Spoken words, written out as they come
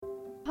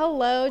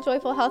Hello,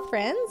 Joyful Health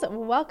friends.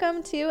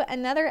 Welcome to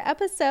another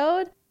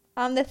episode.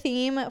 The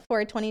theme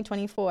for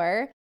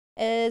 2024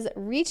 is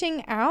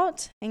reaching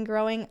out and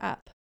growing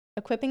up,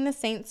 equipping the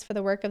saints for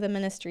the work of the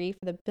ministry,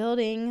 for the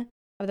building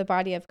of the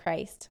body of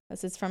Christ.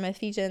 This is from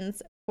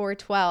Ephesians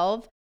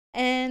 4:12.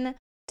 And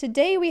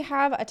today we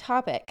have a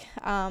topic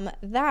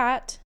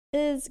that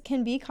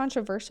can be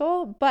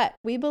controversial, but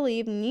we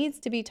believe needs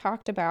to be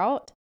talked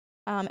about.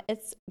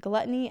 It's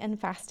gluttony and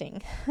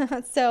fasting.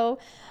 So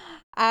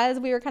as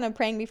we were kind of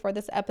praying before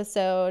this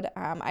episode,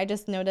 I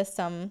just noticed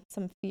some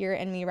fear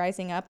in me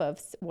rising up of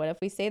what if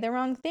we say the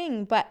wrong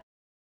thing? But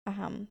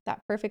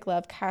that perfect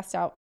love casts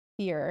out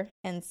fear.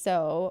 And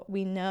so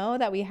we know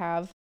that we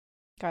have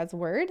God's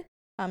word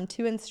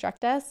to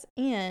instruct us.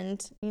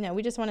 And,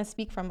 we just want to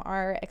speak from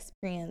our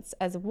experience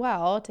as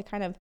well to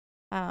kind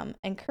of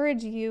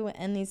encourage you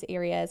in these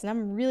areas. And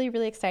I'm really,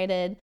 really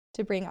excited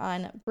to bring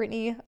on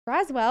Brittany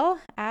Braswell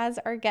as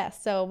our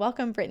guest. So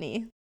welcome,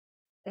 Brittany.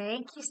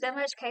 Thank you so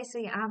much,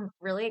 Casey. I'm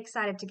really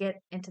excited to get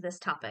into this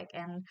topic.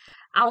 And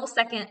I will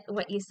second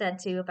what you said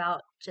too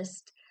about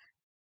just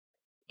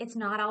it's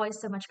not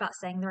always so much about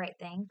saying the right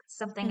thing.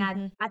 Something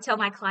Mm-hmm. I tell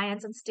my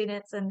clients and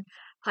students and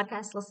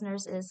podcast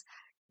listeners is,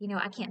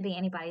 I can't be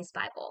anybody's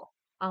Bible.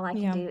 All I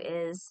can Yeah. do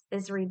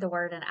is read the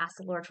word and ask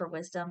the Lord for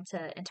wisdom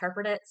to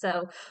interpret it.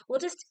 So we'll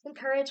just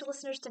encourage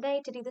listeners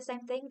today to do the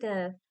same thing,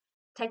 to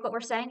take what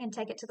we're saying and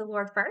take it to the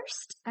Lord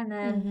first, and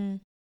then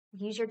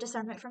Mm-hmm. use your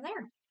discernment from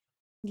there.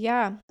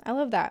 Yeah, I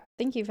love that.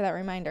 Thank you for that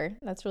reminder.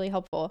 That's really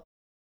helpful.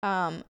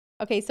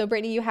 Okay, so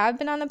Brittany, you have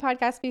been on the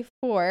podcast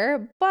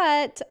before,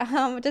 but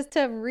just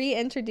to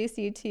reintroduce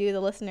you to the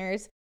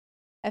listeners,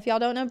 if y'all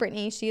don't know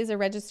Brittany, she is a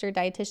registered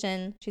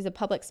dietitian. She's a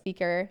public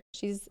speaker.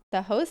 She's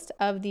the host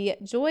of the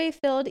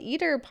Joy-Filled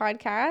Eater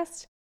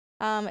podcast.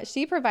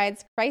 She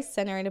provides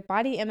Christ-centered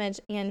body image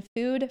and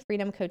food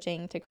freedom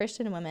coaching to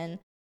Christian women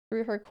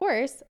through her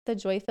course, The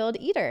Joy-Filled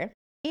Eater,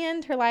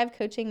 and her live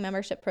coaching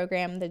membership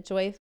program, the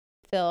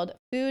Joy-Filled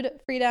Food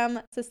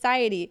Freedom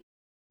Society.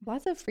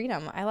 Lots of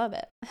freedom. I love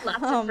it.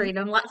 Lots of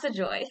freedom, lots of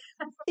joy.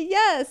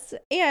 Yes.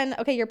 And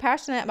okay, you're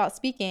passionate about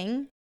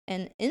speaking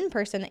in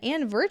person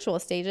and virtual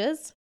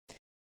stages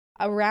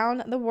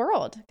around the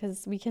world,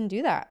 because we can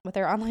do that with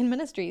our online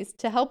ministries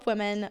to help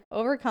women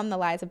overcome the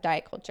lies of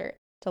diet culture,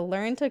 to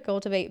learn to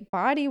cultivate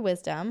body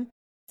wisdom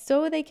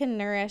so they can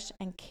nourish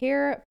and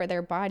care for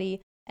their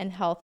body and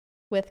health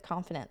with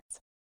confidence.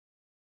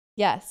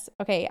 Yes.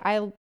 Okay.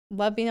 I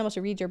love being able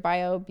to read your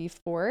bio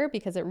before,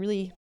 because it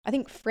really, I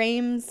think,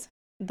 frames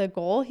the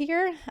goal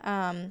here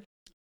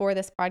for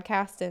this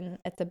podcast. And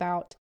it's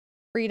about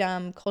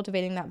freedom,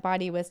 cultivating that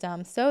body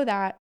wisdom so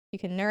that you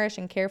can nourish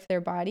and care for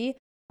their body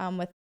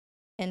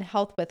in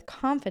health with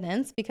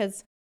confidence,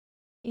 because,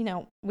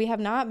 we have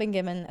not been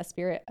given a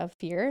spirit of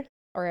fear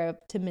or of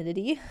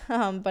timidity,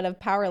 but of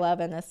power, love,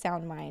 and a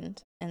sound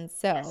mind. And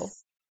so,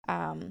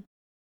 Yes.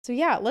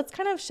 yeah, let's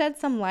kind of shed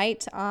some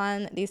light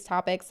on these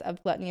topics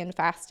of gluttony and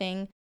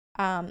fasting.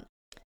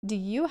 Do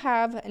you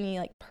have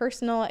any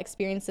personal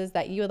experiences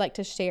that you would like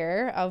to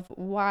share of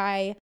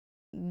why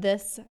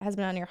this has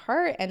been on your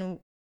heart, and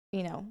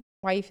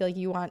why you feel like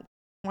you want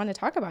to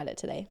talk about it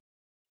today?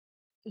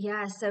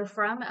 Yeah, so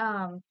from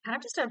kind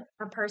of just a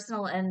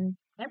personal and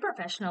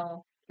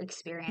professional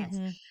experience,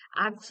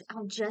 Mm-hmm.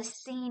 I've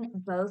just seen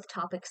both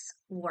topics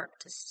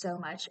worked so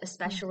much, Yeah.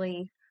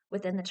 especially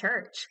within the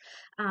church.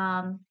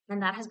 And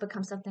that has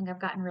become something I've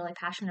gotten really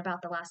passionate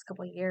about the last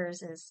couple of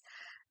years is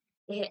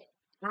it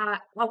I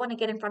want to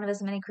get in front of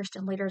as many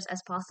Christian leaders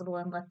as possible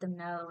and let them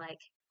know, like,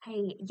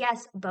 hey,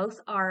 yes, both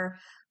are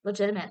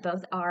legitimate,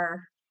 both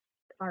are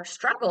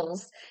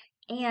struggles,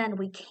 and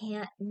we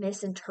can't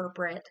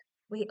misinterpret.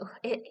 We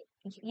it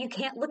You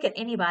can't look at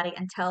anybody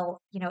and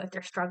tell, if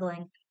they're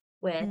struggling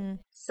with Mm-hmm.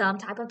 some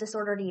type of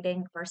disordered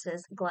eating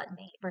versus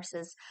gluttony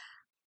versus,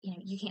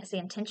 you can't see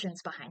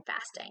intentions behind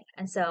fasting.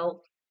 And so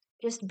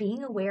just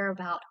being aware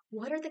about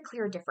what are the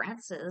clear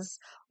differences,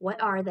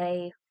 what are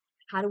they,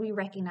 how do we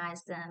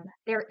recognize them?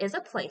 There is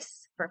a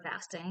place for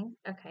fasting.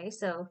 Okay,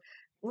 so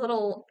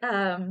little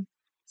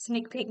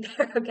sneak peek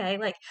there. Okay,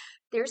 like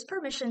there's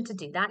permission to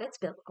do that, it's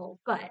biblical,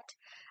 but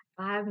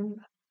I'm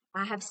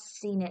I have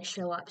seen it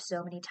show up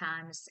so many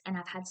times, and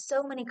I've had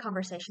so many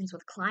conversations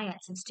with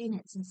clients and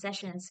students and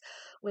sessions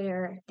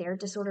where their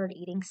disordered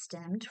eating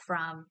stemmed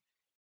from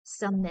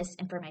some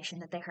misinformation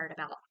that they heard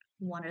about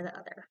one or the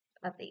other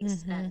of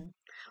these. Mm-hmm. And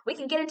we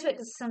can get into it,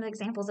 some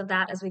examples of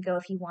that as we go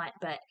if you want,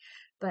 but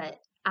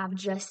I've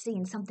just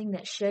seen something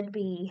that should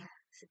be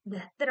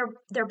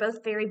they're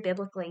both very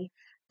biblically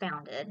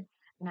founded,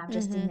 and I've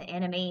just Mm-hmm. seen the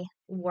enemy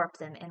warp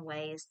them in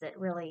ways that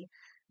really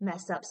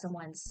mess up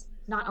someone's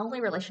not only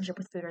relationship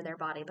with food or their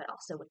body, but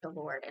also with the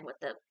Lord and with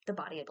the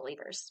body of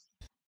believers.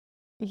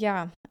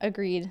 Yeah,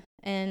 agreed.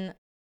 And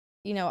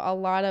a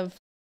lot of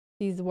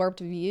these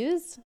warped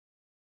views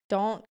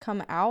don't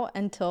come out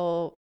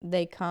until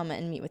they come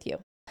and meet with you.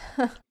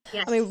 I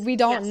mean, Yes, we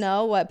don't yes.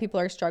 know what people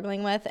are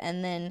struggling with,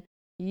 and then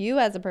you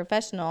as a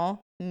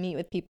professional meet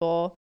with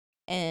people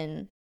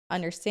and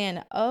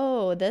understand,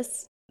 oh,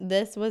 this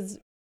was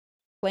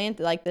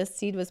planted, like this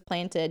seed was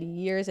planted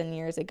years and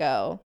years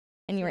ago,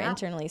 and you were Yeah.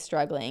 internally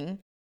struggling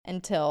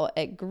until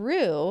it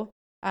grew.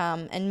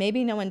 And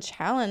maybe no one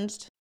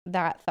challenged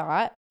that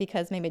thought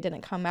because maybe it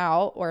didn't come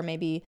out, or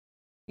maybe,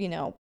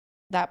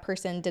 that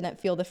person didn't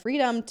feel the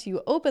freedom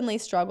to openly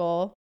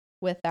struggle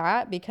with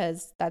that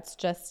because that's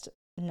just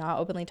not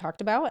openly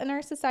talked about in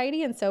our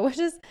society. And so, which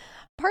is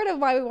part of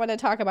why we want to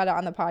talk about it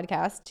on the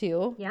podcast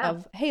too, Yeah.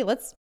 of, hey,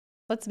 let's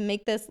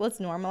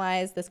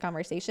normalize this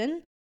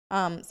conversation.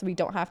 So we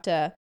don't have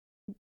to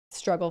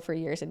struggle for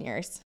years and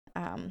years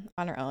on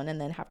our own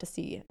and then have to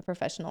see a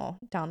professional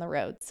down the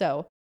road.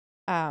 So,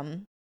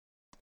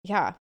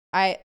 yeah,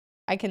 I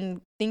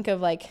can think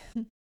of like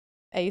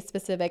a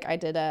specific, I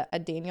did a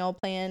Daniel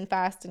plan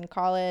fast in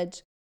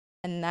college,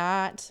 and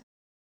that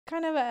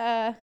kind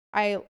of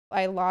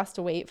I lost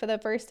weight for the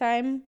first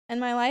time in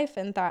my life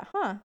and thought,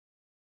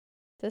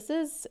 this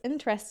is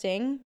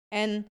interesting.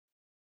 And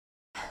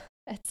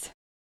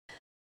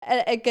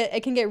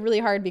it can get really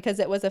hard because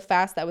it was a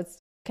fast that was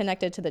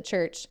connected to the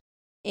church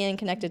and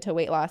connected to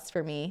weight loss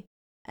for me.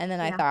 And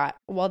then I Yeah. thought,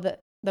 well,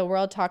 the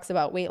world talks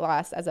about weight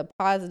loss as a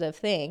positive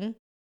thing.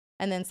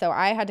 And then so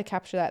I had to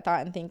capture that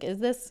thought and think, is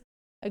this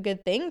a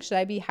good thing? Should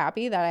I be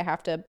happy that I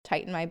have to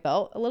tighten my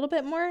belt a little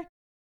bit more?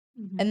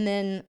 Mm-hmm. And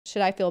then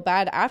should I feel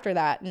bad after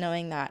that,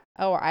 knowing that,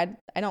 I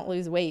don't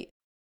lose weight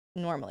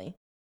normally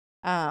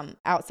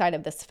outside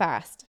of this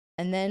fast?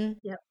 And then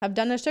Yep. I've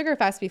done a sugar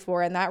fast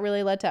before, and that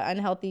really led to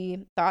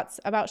unhealthy thoughts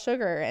about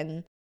sugar,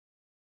 and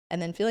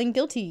then feeling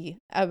guilty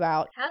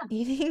about Yeah.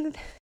 eating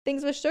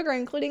things with sugar,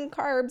 including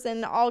carbs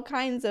and all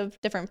kinds of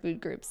different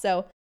food groups.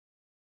 So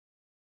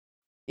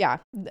yeah,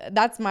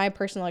 that's my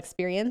personal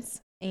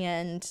experience.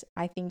 And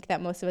I think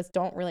that most of us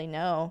don't really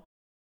know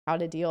how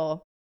to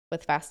deal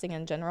with fasting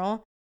in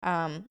general.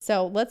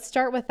 So let's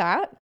start with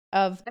that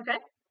of Okay.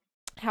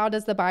 how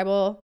does the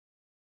Bible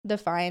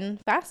define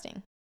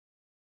fasting?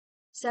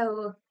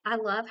 So I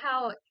love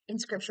how in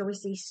scripture we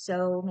see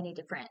so many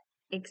different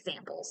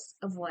examples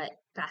of what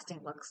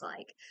fasting looks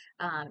like.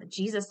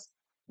 Jesus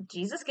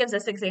gives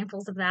us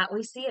examples of that.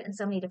 We see it in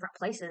so many different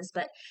places,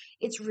 but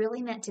it's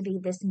really meant to be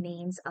this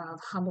means of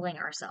humbling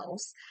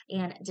ourselves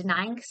and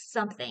denying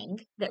something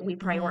that we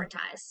Mm-hmm.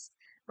 prioritize,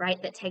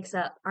 right? That takes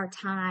up our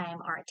time,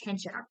 our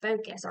attention, our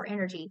focus, our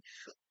energy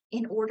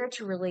in order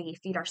to really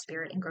feed our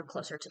spirit and grow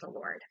closer to the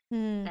Lord.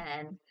 Mm.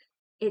 And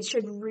it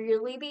should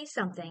really be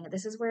something.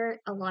 This is where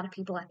a lot of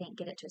people, I think,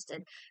 get it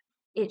twisted.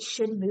 It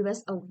should move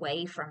us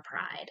away from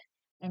pride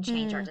and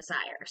change our Mm.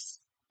 desires.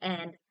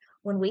 And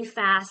when we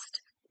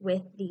fast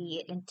with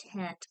the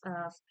intent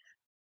of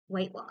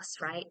weight loss,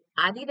 right?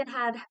 I've even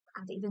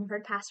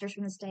heard pastors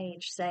from the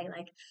stage say,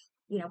 like,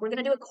 we're going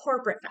to do a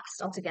corporate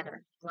fast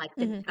altogether, like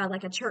Mm-hmm.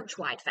 like a church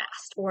wide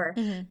fast, or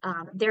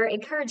Mm-hmm. they're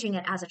encouraging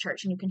it as a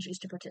church, and you can choose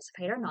to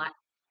participate or not.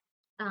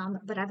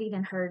 But I've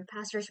even heard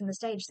pastors from the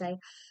stage say,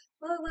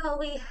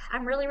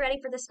 I'm really ready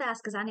for this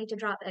fast because I need to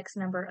drop X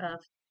number of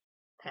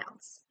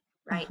pounds,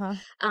 right? Uh-huh.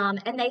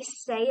 And they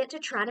say it to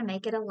try to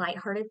make it a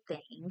lighthearted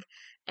thing.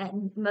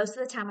 And most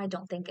of the time, I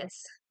don't think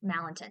it's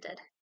malintended.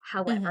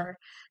 Mm-hmm. However,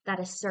 that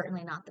is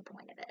certainly not the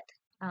point of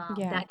it.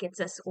 Yeah. That gets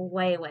us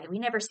way, way. We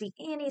never see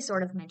any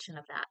sort of mention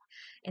of that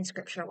in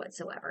scripture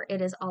whatsoever.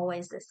 It is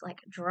always this like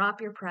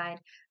drop your pride,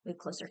 move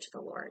closer to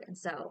the Lord. And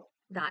so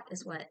that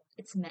is what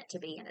it's meant to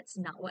be, and it's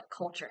not what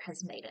culture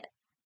has made it.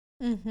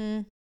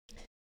 Mm-hmm.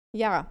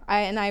 Yeah.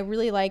 I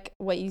really like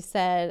what you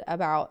said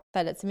about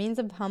that it's a means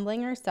of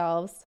humbling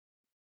ourselves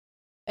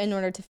in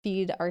order to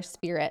feed our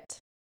spirit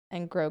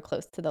and grow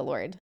close to the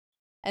Lord.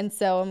 And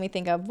so when we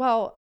think of,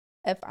 well,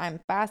 if I'm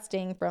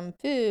fasting from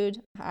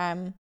food,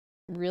 I'm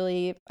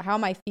really, how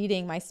am I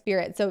feeding my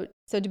spirit? So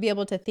to be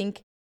able to think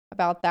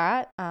about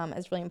that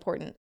is really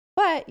important.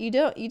 But you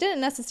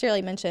didn't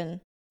necessarily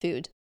mention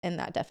food in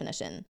that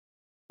definition,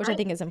 which I Right.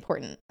 think is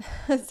important.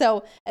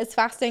 So is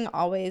fasting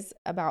always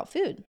about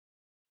food?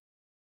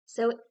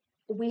 So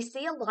we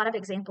see a lot of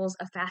examples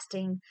of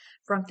fasting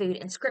from food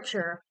in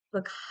scripture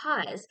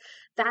because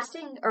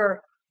fasting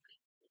or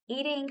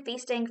eating,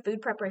 feasting,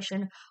 food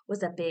preparation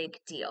was a big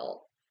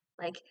deal.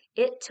 Like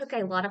it took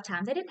a lot of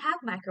time. They didn't have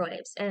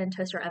microwaves and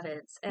toaster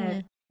ovens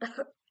and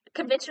Mm,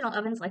 conventional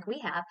ovens like we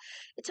have.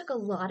 It took a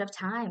lot of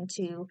time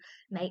to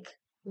make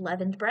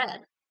leavened bread,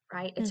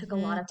 right? It took a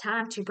lot mm-hmm, of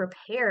time to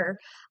prepare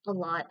a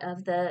lot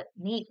of the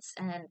meats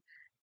and,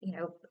 you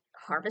know,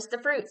 harvest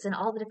the fruits and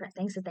all the different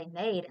things that they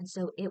made. And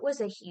so it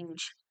was a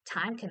huge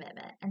time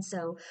commitment. And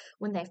so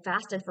when they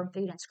fasted from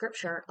food in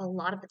scripture, a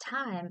lot of the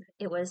time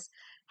it was,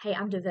 hey,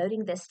 I'm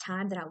devoting this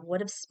time that I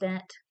would have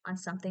spent on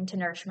something to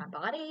nourish my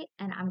body,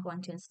 and I'm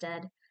going to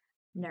instead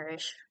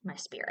nourish my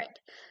spirit.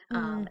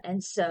 mm,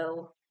 And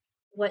so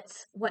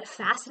what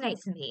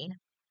fascinates me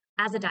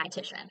as a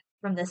dietitian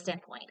from this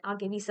standpoint, I'll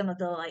give you some of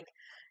the like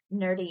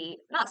nerdy,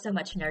 not so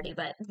much nerdy,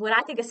 but what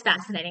I think is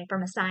fascinating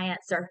from a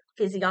science or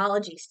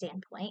physiology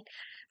standpoint,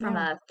 from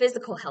yeah. a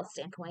physical health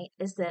standpoint,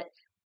 is that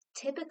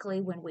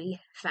typically when we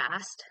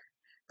fast,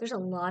 there's a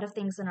lot of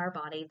things in our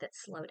body that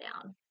slow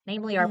down.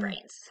 namely our Mm,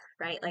 brains,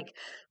 right? Like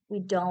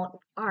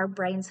our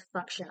brains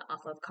function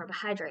off of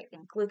carbohydrate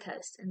and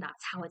glucose, and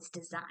that's how it's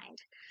designed.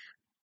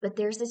 But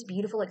there's this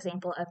beautiful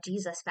example of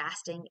Jesus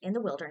fasting in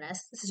the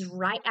wilderness. This is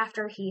right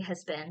after he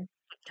has been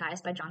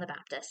baptized by John the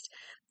Baptist,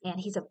 and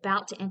he's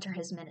about to enter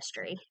his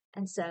ministry.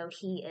 And so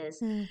he is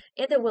mm.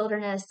 in the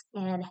wilderness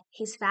and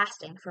he's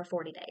fasting for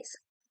 40 days,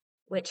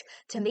 which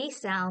to me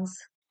sounds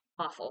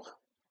awful.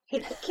 I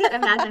can't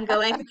imagine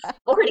going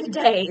 40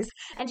 days.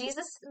 And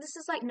Jesus, this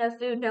is like no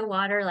food, no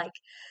water. Like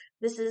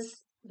this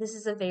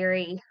is a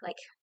very like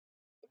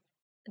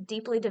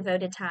deeply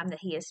devoted time that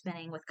he is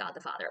spending with God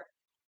the Father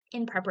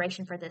in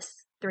preparation for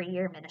this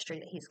 3-year ministry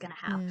that he's going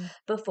to have Mm,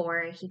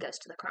 before he goes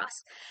to the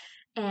cross.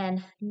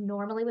 And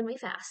normally when we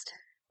fast,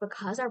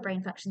 because our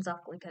brain functions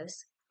off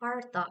glucose,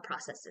 our thought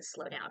processes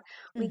slow down.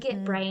 We get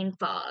mhm, brain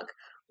fog.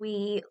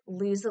 We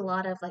lose a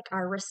lot of like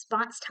our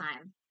response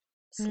time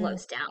mm,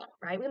 slows down,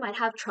 right? We might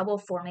have trouble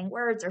forming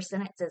words or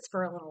sentences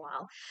for a little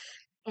while.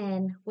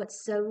 And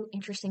what's so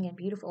interesting and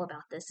beautiful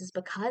about this is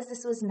because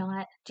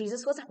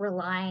Jesus wasn't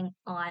relying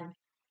on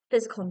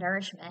physical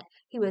nourishment,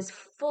 he was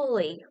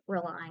fully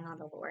relying on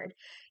the Lord.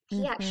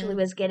 He actually mhm,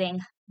 was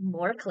getting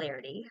more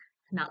clarity,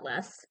 not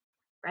less,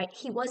 right?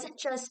 He wasn't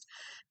just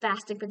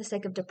fasting for the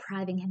sake of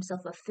depriving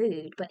himself of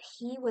food, but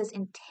he was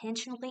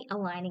intentionally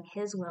aligning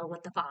his will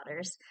with the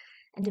Father's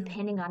and yeah,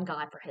 depending on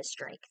God for his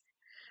strength.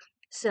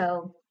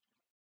 So,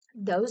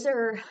 those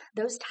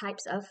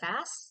types of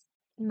fasts.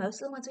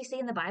 Most of the ones we see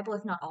in the Bible,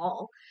 if not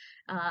all,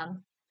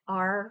 um,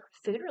 are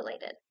food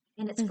related,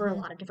 and it's for a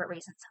mhm, lot of different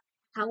reasons.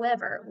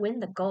 However, when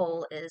the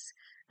goal is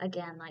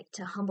again like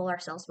to humble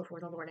ourselves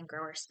before the Lord and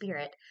grow our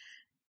spirit,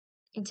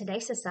 in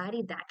today's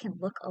society, that can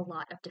look a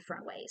lot of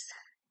different ways.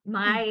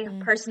 My mhm,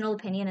 personal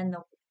opinion and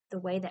the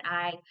way that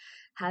I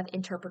have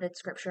interpreted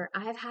scripture,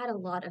 I've had a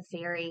lot of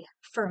very,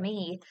 for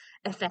me,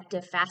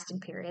 effective fasting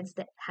periods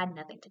that had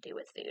nothing to do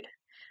with food,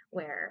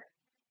 where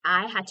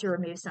I had to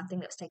remove something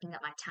that was taking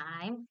up my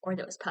time or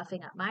that was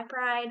puffing up my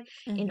pride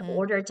in mhm,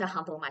 order to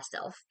humble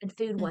myself. And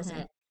food mhm,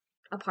 wasn't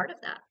a part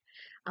of that.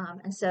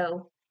 And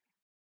so,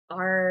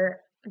 our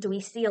do we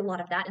see a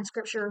lot of that in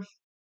scripture?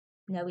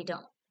 No, we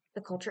don't.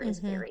 The culture is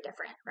mhm, very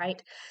different,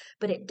 right?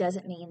 But it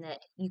doesn't mean that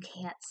you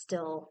can't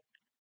still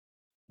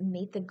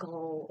meet the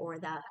goal or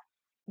that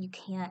you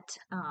can't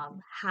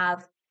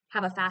have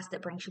a fast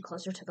that brings you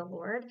closer to the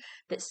Lord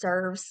that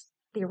serves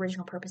the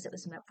original purpose it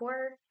was meant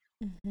for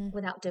mhm,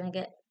 without doing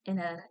it in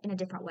a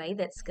different way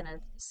that's going to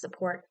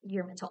support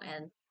your mental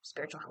and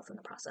spiritual health in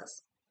the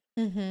process.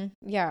 mhm.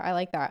 Yeah, I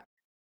like that.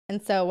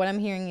 And so what I'm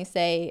hearing you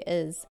say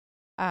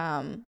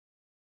um,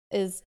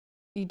 is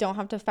you don't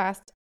have to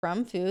fast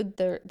from food.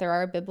 There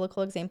are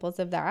biblical examples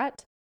of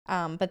that.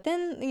 But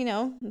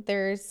then,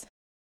 there's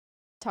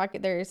talk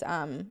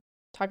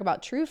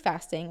about true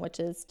fasting, which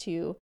is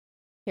to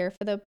care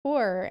for the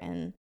poor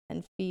and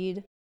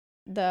feed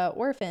the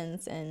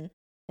orphans and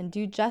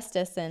do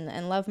justice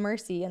and love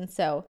mercy. And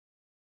so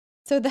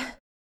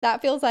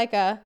that feels like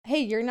a, hey,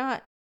 you're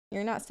not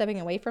stepping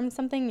away from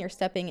something, you're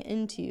stepping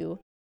into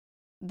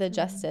the Mhm.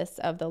 justice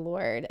of the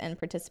Lord and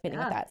participating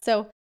with Yeah. that.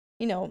 So,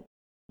 you know,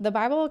 the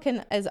Bible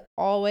is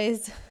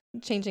always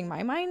changing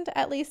my mind,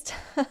 at least.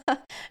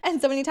 And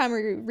so many times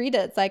we read it,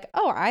 it's like,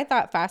 oh, I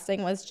thought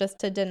fasting was just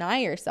to deny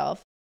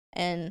yourself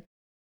and,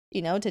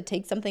 to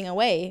take something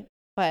away.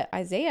 But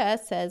Isaiah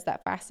says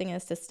that fasting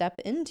is to step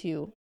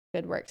into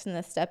good works and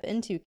to step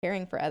into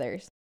caring for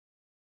others.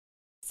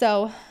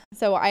 So,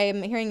 so I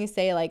am hearing you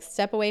say like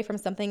step away from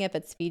something if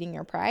it's feeding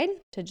your pride,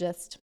 to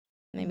just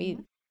maybe,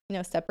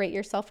 Mhm. separate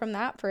yourself from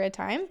that for a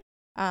time. If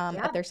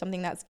Yeah. there's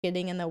something that's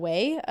getting in the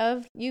way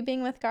of you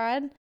being with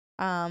God.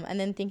 And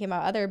then thinking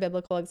about other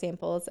biblical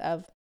examples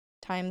of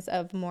times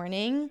of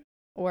mourning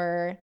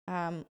or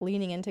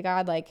leaning into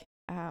God, like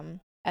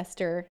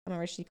Esther. I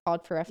remember she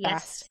called for a fast,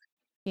 Yes.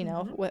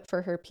 Mhm.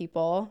 for her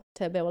people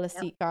to be able to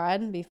Yep. seek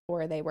God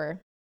before they were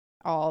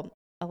all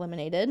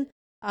eliminated.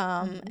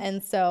 Mhm.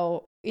 And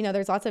so,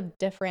 there's lots of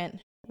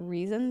different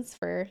reasons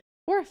for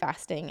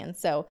fasting. And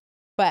so,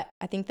 but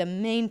I think the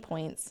main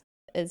points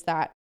is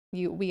that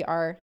we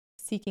are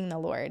seeking the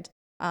Lord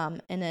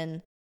in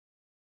an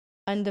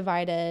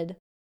undivided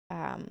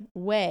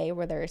way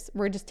where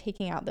we're just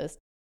taking out those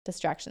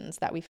distractions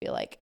that we feel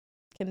like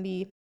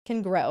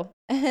can grow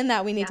and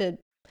that Yeah. we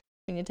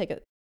need to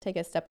take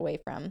a step away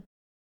from.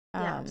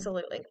 Yeah, Um,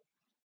 absolutely.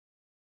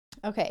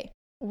 Okay,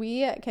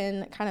 we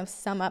can kind of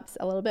sum up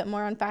a little bit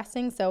more on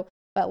fasting.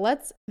 But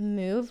let's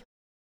move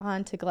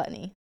on to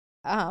gluttony.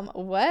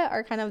 What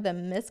are kind of the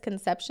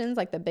misconceptions,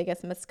 like the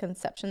biggest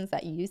misconceptions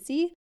that you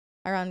see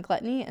around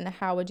gluttony, and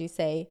how would you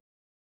say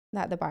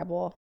that the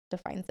Bible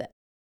defines it?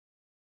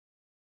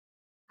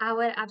 I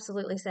would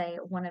absolutely say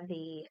one of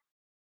the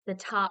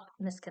top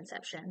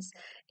misconceptions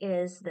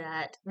is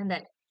that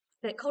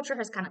culture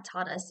has kind of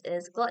taught us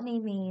is gluttony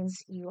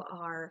means you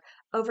are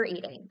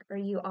overeating or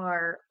you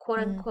are quote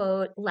Mm,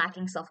 unquote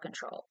lacking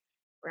self-control,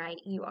 right?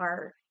 You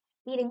are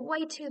eating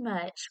way too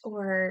much,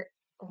 or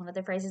one of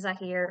the phrases I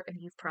hear, and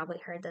you've probably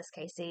heard this,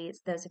 Casey,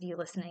 it's those of you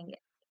listening,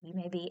 you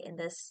may be in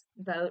this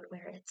boat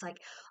where it's like,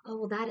 oh,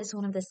 well, that is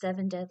one of the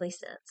seven deadly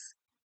sins,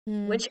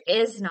 Mm, which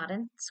is not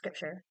in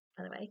scripture,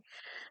 by the way.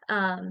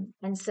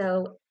 And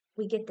so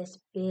we get this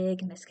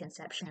big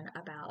misconception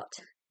about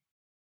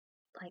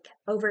like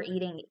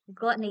overeating,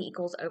 gluttony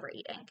equals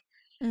overeating.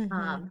 mm-hmm,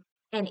 Um,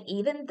 and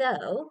even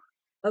though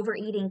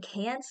overeating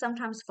can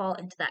sometimes fall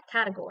into that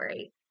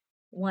category,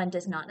 one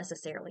does not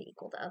necessarily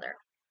equal the other.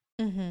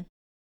 mm-hmm.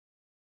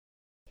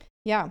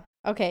 Yeah.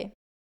 Okay.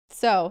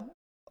 So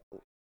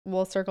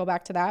we'll circle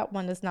back to that.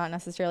 One does not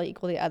necessarily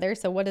equal the other.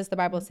 So what does the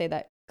Bible Mhm. say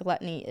that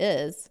gluttony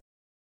is,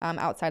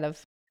 outside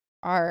of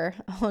our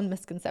own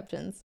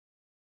misconceptions?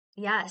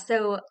 Yeah,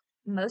 so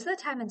most of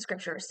the time in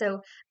scripture,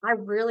 so I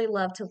really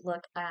love to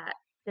look at,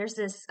 there's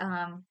this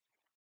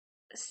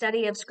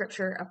study of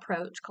scripture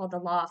approach called the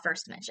law of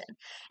first mention.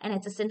 And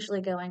it's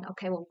essentially going,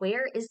 okay, well,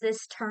 where is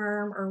this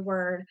term or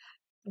word?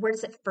 Where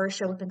does it first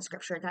show up in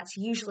scripture? That's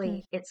Mm,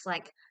 usually, it's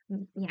like,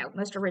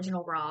 most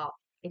original, raw,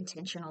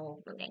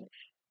 intentional reading.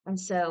 And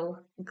so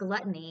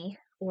gluttony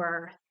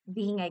or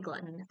being a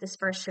glutton, this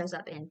first shows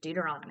up in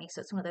Deuteronomy.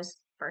 So it's one of those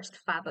first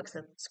five books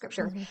of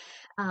scripture. mm-hmm,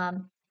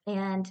 Um,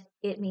 and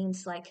it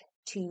means like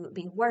to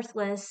be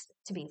worthless,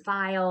 to be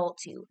vile,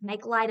 to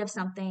make light of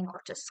something,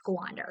 or to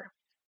squander.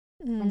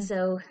 And mm,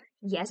 so,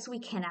 yes, we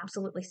can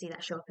absolutely see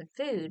that show up in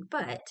food,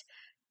 but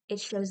it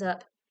shows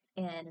up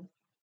in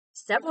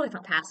several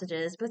different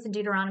passages, both in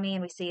Deuteronomy,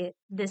 and we see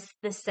this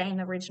same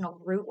original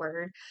root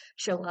word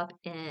show up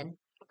in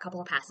a couple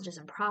of passages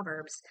in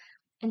Proverbs,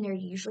 and they're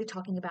usually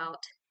talking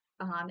about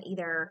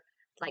either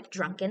like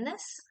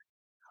drunkenness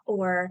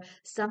or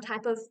some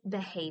type of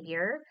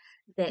behavior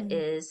that mm-hmm,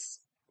 is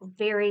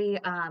very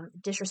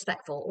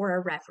disrespectful or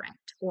irreverent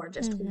or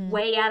just mm-hmm,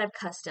 way out of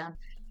custom.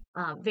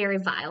 Very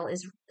vile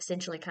is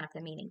essentially kind of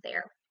the meaning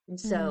there. And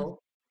mm-hmm. so,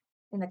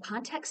 in the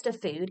context of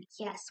food,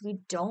 yes, we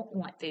don't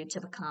want food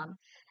to become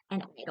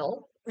an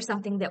idol or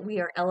something that we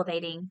are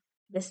elevating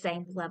the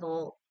same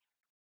level,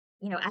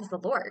 as the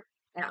Lord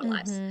in our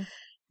lives. Mm-hmm.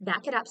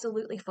 That could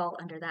absolutely fall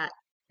under that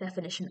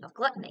definition of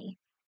gluttony.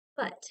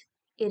 But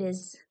it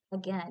is,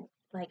 again,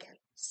 like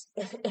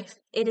if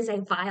it is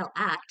a vile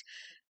act,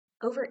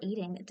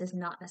 overeating does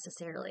not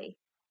necessarily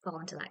fall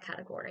into that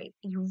category.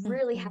 You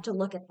really Mm-hmm. have to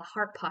look at the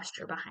heart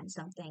posture behind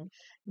something,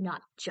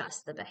 not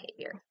just the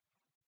behavior.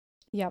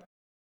 Yep.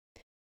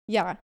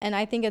 Yeah. And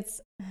I think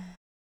it's,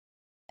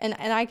 and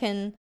I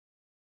can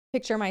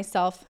picture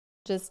myself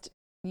just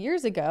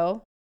years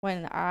ago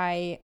when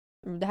I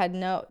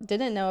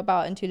didn't know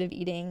about intuitive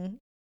eating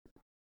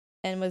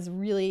and was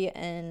really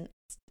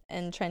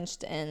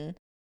entrenched in,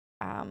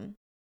 um,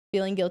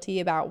 feeling guilty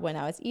about when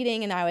I was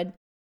eating, and I would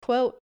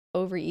quote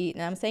overeat,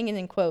 and I'm saying it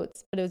in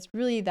quotes, but it was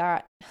really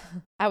that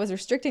I was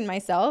restricting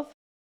myself,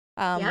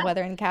 Yeah.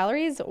 whether in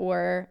calories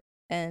or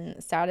in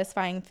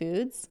satisfying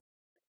foods,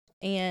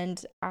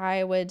 and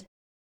I would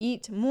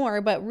eat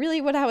more. But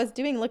really, what I was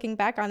doing, looking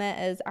back on it,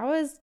 is I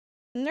was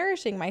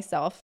nourishing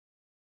myself,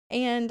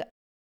 and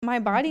my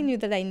body Hmm. knew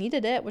that I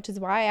needed it, which is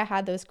why I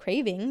had those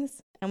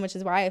cravings, and which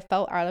is why I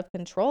felt out of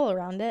control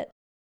around it.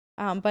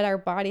 But our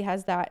body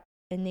has that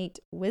innate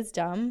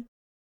wisdom.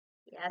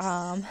 Yes.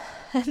 Um,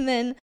 and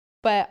then,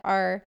 but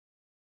our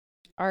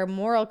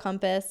moral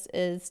compass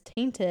is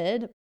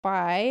tainted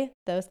by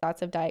those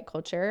thoughts of diet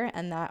culture,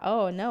 and that,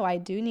 oh no, I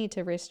do need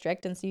to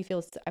restrict. And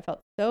so I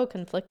felt so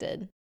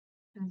conflicted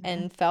Hmm.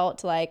 and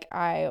felt like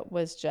I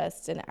was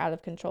just an out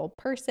of control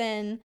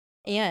person.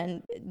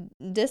 And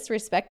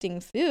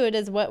disrespecting food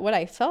is what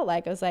I felt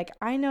like. I was like,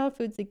 I know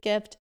food's a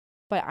gift,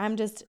 but I'm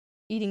just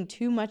eating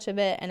too much of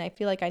it. And I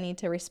feel like I need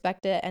to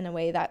respect it in a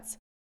way that's,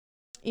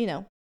 you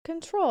know,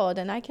 controlled,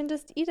 and I can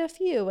just eat a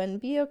few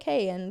and be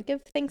okay and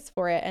give thanks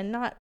for it and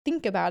not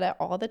think about it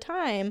all the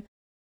time.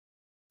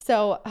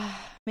 So,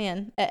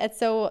 man, it's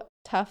so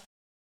tough.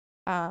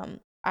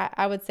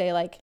 I would say,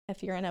 like,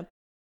 if you're in a,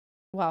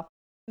 well,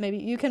 maybe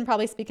you can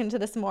probably speak into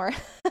this more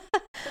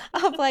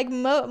of like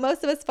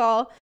most of us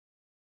fall,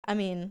 I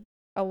mean,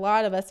 a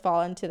lot of us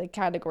fall into the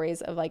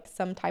categories of like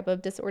some type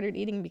of disordered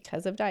eating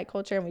because of diet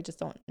culture, and we just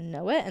don't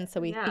know it. And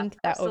so we Yeah, think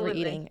that absolutely.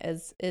 overeating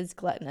is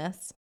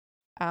gluttonous,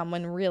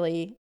 when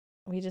really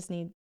we just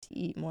need to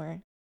eat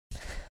more.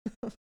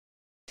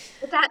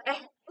 But that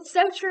it's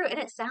so true, and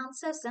it sounds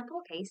so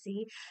simple,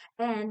 Casey.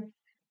 And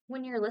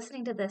when you're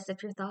listening to this,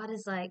 if your thought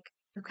is like,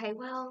 okay,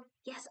 well,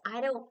 yes,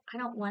 I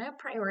don't want to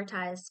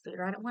prioritize food,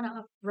 or I don't want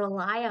to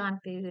rely on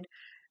food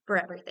for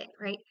everything,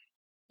 right?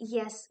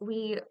 Yes,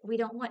 we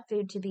don't want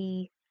food to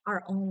be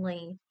our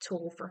only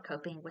tool for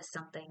coping with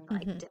something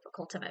like Mhm.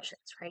 difficult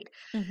emotions, right?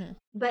 Mhm.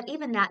 But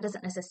even that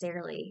doesn't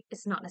necessarily,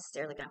 it's not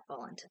necessarily going to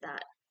fall into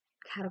that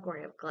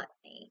category of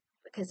gluttony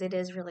because it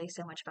is really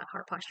so much about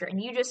heart posture.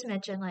 And you just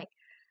mentioned like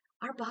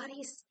our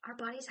bodies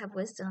have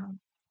wisdom.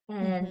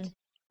 And Mhm.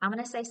 I'm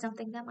going to say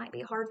something that might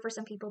be hard for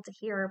some people to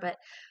hear, but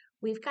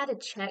we've got to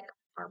check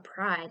our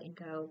pride and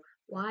go,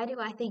 why do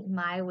I think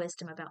my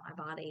wisdom about my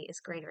body is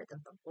greater than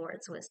the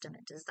Lord's wisdom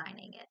in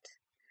designing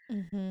it?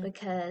 Mhm.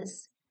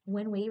 Because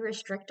when we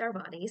restrict our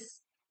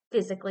bodies,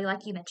 physically,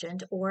 like you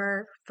mentioned,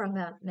 or from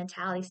a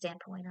mentality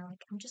standpoint, are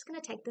like, I'm just going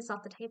to take this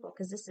off the table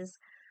because this is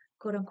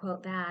quote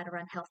unquote bad or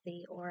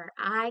unhealthy, or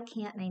I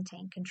can't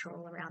maintain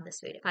control around this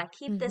food. If I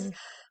keep this Mhm.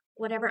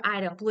 whatever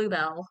item,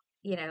 Bluebell,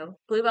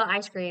 Bluebell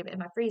ice cream in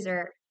my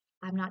freezer,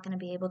 I'm not going to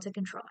be able to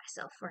control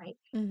myself, right?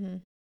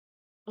 Mhm.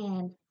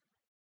 And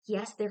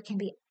yes, there can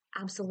be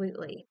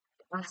absolutely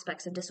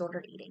aspects of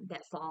disordered eating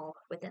that fall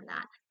within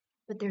that.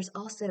 But there's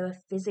also a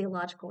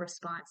physiological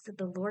response that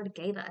the Lord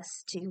gave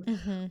us to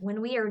Mhm.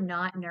 when we are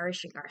not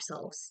nourishing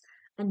ourselves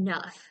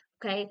enough.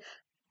 Okay.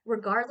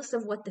 Regardless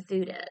of what the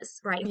food is,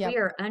 right? If we Yep.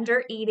 are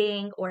under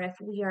eating or if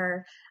we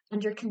are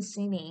under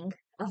consuming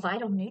a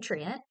vital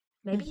nutrient,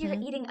 maybe you're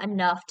Mhm. eating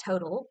enough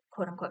total,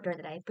 quote unquote, during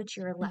the day, but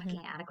you're Mhm.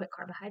 lacking adequate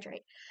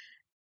carbohydrate.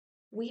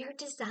 We are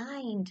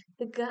designed,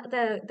 the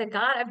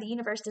God of the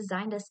universe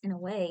designed us in a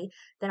way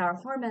that our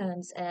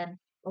hormones and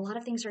a lot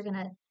of things are going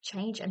to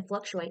change and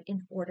fluctuate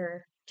in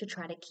order to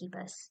try to keep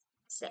us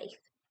safe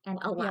and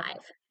Yep.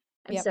 alive.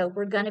 And Yep. so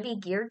we're going to be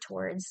geared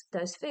towards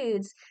those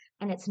foods,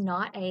 and it's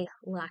not a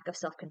lack of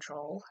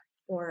self-control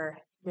or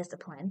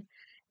discipline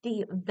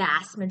the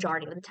vast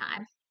majority of the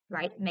time,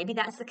 right? Maybe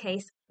that's the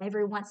case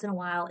every once in a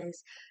while.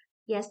 Is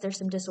yes, there's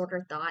some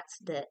disordered thoughts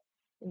that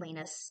lean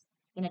us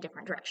in a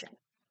different direction.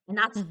 And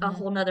that's a Mhm.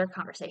 whole nother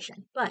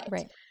conversation. But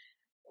Right.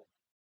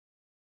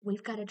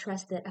 we've got to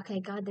trust that, okay,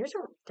 God,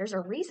 there's a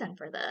reason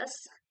for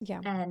this. Yeah.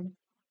 And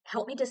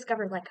help me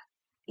discover like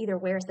either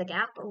where's the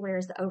gap or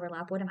where's the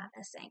overlap? What am I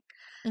missing?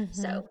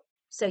 Mhm.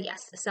 So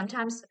yes,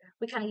 sometimes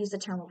we kind of use the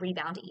term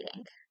rebound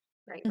eating,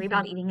 right?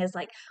 Rebound Mhm. eating is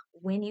like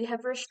when you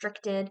have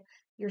restricted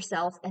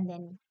yourself and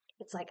then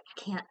it's like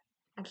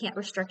I can't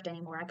restrict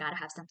anymore. I got to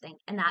have something.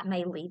 And that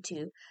may lead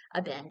to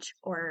a binge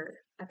or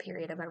a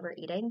period of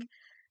overeating.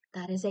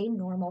 That is a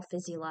normal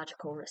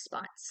physiological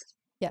response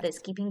Yes. that's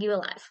keeping you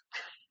alive.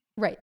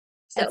 Right.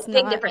 So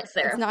big difference It's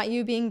there. not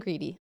you being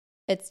greedy.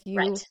 It's you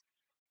Right.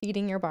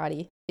 feeding your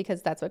body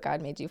because that's what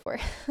God made you for.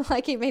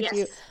 Like he made you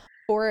Yes.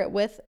 for it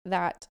with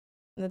that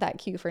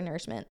cue for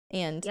nourishment.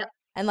 Yep.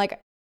 And like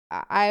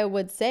I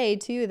would say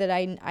too that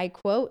I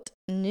quote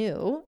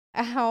knew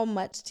how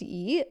much to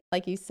eat.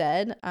 Like you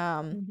said,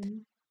 Hmm.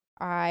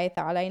 I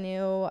thought I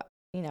knew,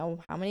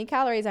 how many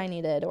calories I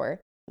needed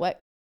or what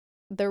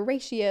the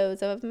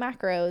ratios of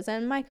macros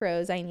and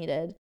micros I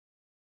needed.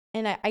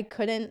 And I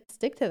couldn't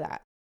stick to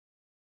that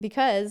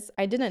because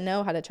I didn't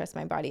know how to trust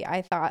my body.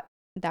 I thought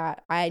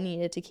that I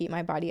needed to keep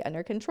my body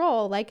under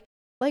control. Like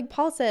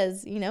Paul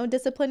says,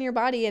 discipline your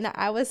body. And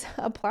I was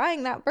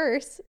applying that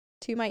verse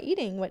to my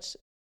eating, which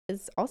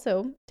is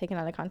also taken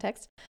out of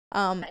context.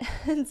 Right.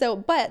 And so,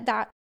 but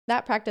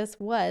that practice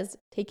was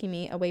taking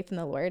me away from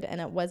the Lord, and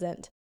it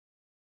wasn't,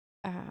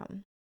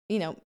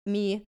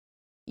 me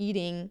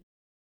eating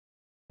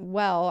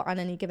well on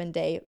any given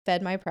day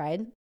fed my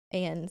pride.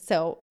 And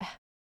so,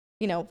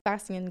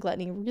 fasting and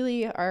gluttony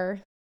really are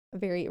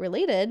very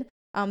related.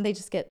 They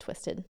just get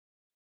twisted.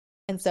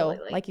 And so,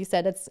 Absolutely. like you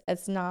said,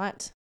 it's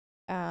not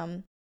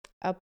um,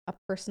 a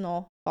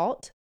personal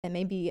fault. It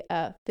may be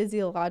a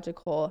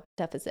physiological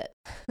deficit.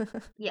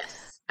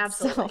 Yes. So,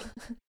 Absolutely.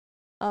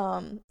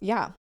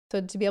 yeah.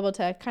 So to be able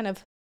to kind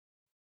of,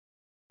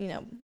 you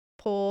know,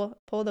 pull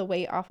the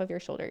weight off of your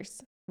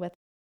shoulders with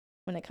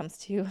when it comes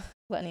to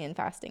gluttony and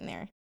fasting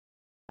there.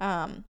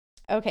 Um,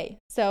 okay,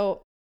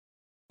 so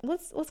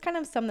let's kind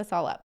of sum this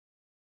all up.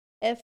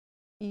 If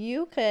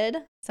you could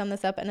sum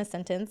this up in a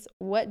sentence,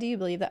 what do you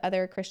believe that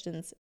other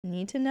Christians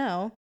need to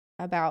know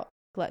about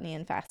gluttony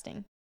and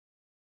fasting?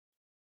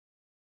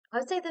 I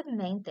would say the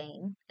main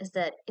thing is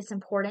that it's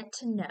important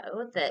to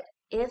know that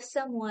if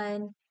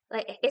someone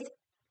like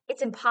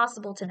it's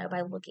impossible to know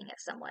by looking at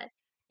someone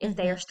if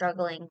they are Mm-hmm.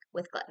 struggling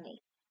with gluttony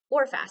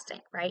or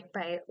fasting, right?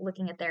 By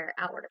looking at their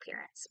outward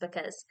appearance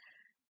because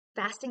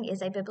fasting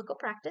is a biblical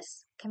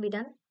practice, can be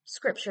done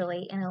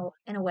scripturally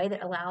in a way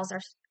that allows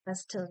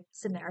us to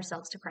submit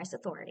ourselves to Christ's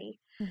authority.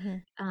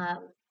 Mm-hmm.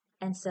 Um,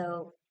 and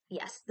so,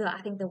 yes,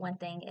 I think the one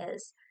thing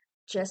is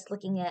just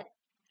looking at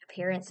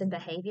appearance and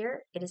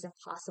behavior, it is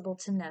impossible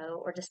to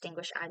know or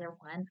distinguish either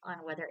one on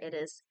whether it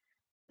is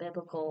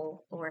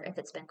biblical or if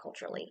it's been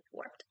culturally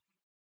warped.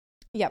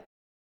 Yep,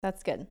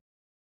 that's good.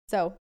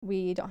 So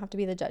we don't have to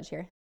be the judge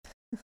here.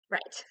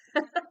 Right.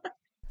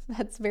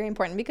 That's very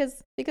important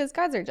because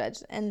God's our judge,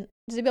 and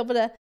to be able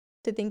to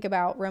think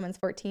about Romans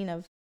 14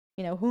 of,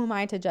 who am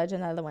I to judge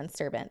another one's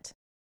servant?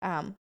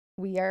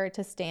 We are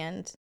to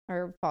stand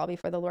or fall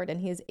before the Lord,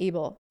 and He is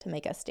able to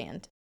make us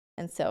stand.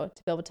 And so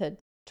to be able to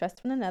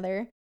trust one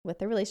another with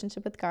the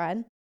relationship with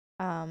God,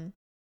 and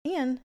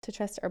to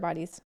trust our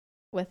bodies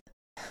with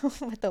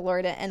with the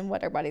Lord and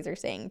what our bodies are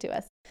saying to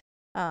us.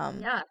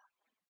 Um, Yeah.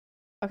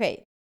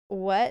 okay,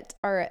 what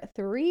are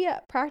three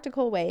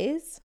practical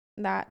ways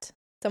that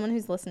someone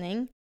who's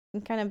listening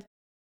can kind of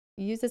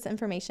use this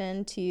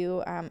information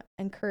to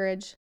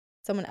encourage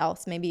someone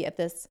else, maybe if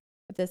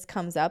this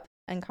comes up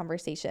in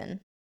conversation?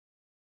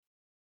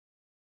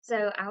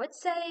 So I would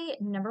say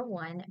number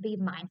one, be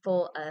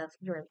mindful of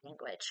your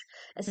language,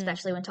 Mm,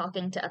 especially when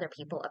talking to other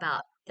people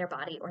about their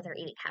body or their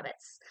eating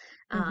habits.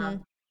 mm-hmm.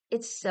 Um,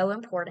 it's so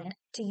important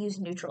to use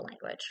neutral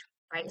language,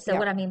 right? So Yeah.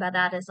 what I mean by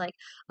that is like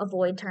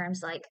avoid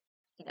terms like,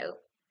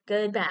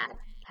 good, bad,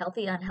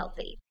 healthy,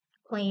 unhealthy,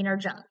 clean or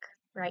junk,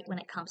 right? When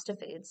it comes to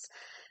foods.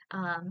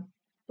 Um,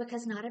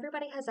 because not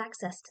everybody has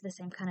access to the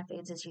same kind of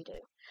foods as you do.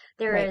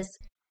 There Right. is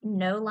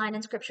no line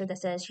in scripture that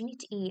says you need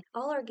to eat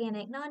all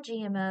organic,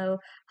 non-GMO,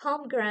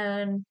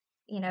 homegrown,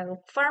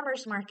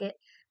 farmers market.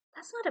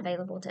 That's not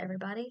available to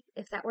everybody.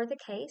 If that were the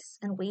case,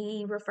 and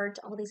we referred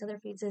to all these other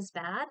foods as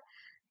bad,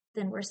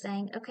 then we're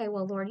saying, okay,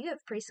 well, Lord, you have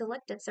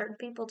pre-selected certain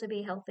people to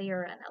be healthy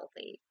or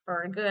unhealthy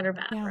or good or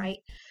bad, Yeah. right?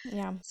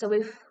 Yeah. So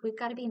we've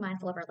got to be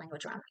mindful of our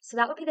language around it. So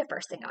that would be the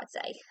first thing I would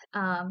say.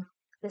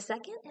 The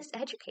second is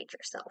educate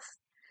yourself,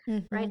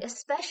 right? Mm-hmm.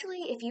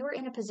 Especially if you are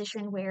in a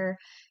position where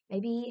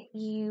maybe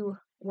you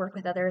work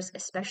with others,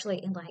 especially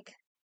in like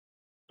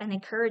an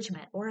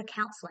encouragement or a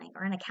counseling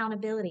or an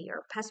accountability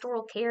or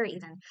pastoral care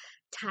even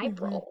type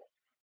Mm-hmm. role,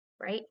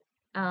 right?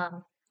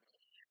 Um,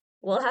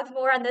 we'll have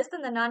more on this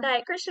in the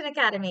Non-Diet Christian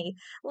Academy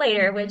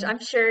later, which Mm-hmm. I'm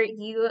sure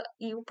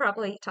you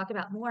probably talk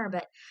about more,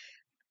 but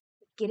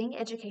getting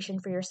education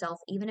for yourself,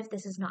 even if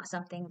this is not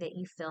something that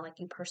you feel like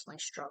you personally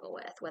struggle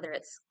with, whether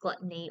it's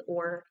gluttony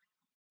or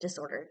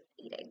disordered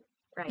eating,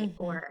 right?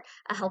 Mm-hmm. Or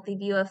a healthy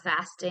view of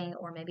fasting,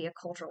 or maybe a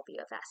cultural view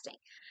of fasting.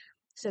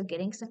 So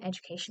getting some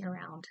education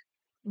around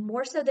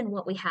more so than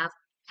what we have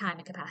time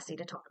and capacity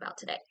to talk about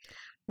today.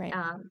 Right.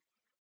 Um,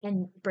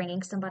 and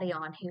bringing somebody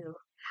on who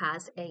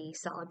has a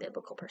solid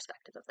biblical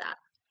perspective of that.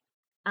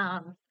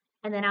 Um,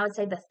 and then I would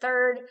say the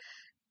third,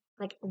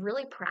 like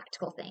really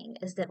practical thing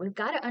is that we've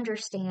got to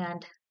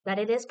understand that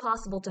it is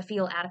possible to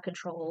feel out of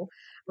control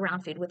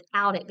around food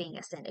without it being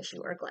a sin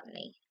issue or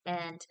gluttony.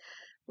 And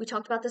we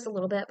talked about this a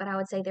little bit, but I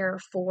would say there are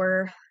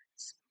four,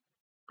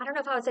 I don't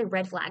know if I would say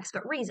red flags,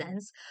 but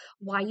reasons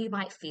why you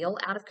might feel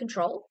out of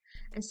control.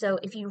 And so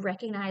if you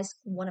recognize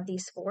one of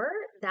these four,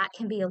 that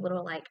can be a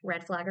little like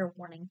red flag or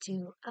warning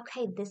to,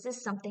 okay, this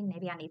is something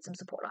maybe I need some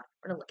support on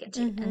or to look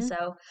into. And Mm-hmm.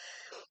 so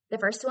the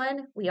first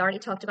one, we already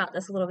talked about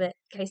this a little bit,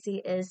 Casey,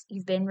 is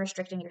you've been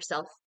restricting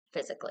yourself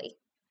physically.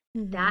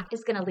 Mm-hmm. That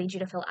is going to lead you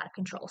to feel out of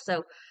control.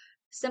 So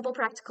simple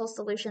practical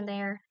solution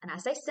there. And I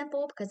say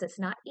simple because it's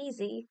not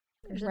easy.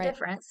 There's a Right.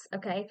 difference,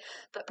 okay?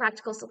 But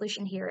practical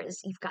solution here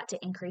is you've got to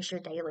increase your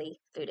daily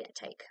food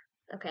intake,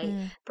 okay?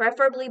 Mm.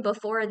 Preferably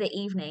before the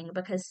evening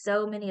because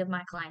so many of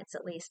my clients,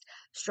 at least,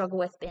 struggle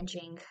with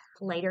binging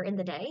later in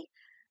the day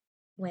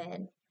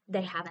when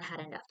they haven't had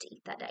enough to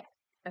eat that day,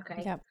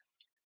 okay? Yeah.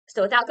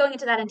 So without going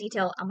into that in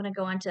detail, I'm going to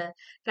go on to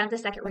kind of the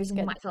second That's reason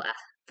you good. might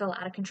feel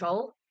out of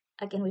control.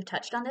 Again, we've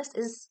touched on this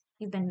is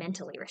you've been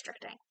mentally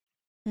restricting.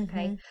 Mm-hmm.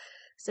 Okay.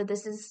 So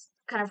this is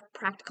kind of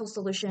practical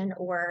solution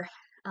or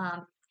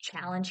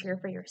challenge here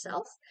for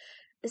yourself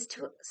is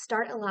to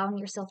start allowing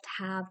yourself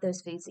to have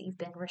those foods that you've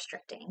been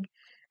restricting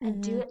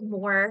and do Mm-hmm. it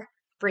more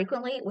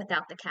frequently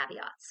without the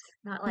caveats.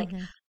 Not like,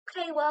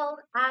 Mm-hmm. okay, well,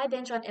 I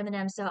binge on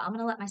M&Ms, so I'm going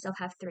to let myself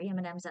have 3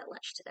 M&Ms at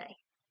lunch today.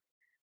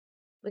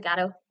 We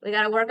gotta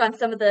work on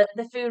some of the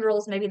food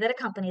rules maybe that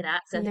accompany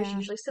that. So there's Yeah.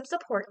 usually some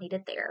support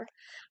needed there.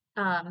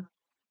 Um,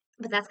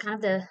 but that's kind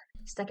of the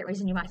second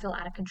reason you might feel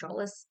out of control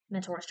is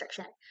mental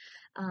restriction.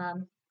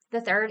 Um,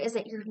 the third is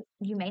that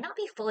you may not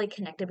be fully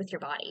connected with your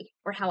body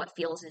or how it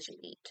feels as you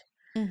eat.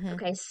 Mm-hmm.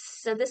 Okay,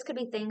 so this could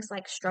be things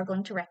like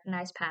struggling to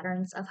recognize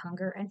patterns of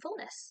hunger and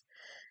fullness.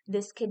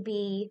 This could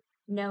be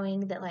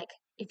knowing that like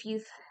if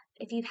you've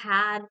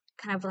had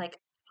kind of like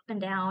up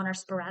and down or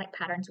sporadic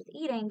patterns with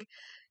eating,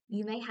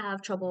 you may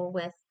have trouble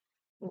with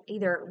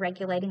either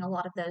regulating a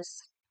lot of those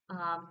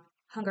um,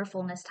 hunger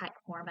fullness type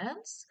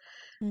hormones,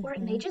 or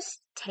it may Mm-hmm.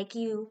 just take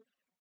you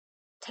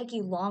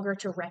longer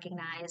to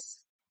recognize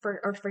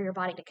for your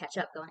body to catch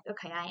up going,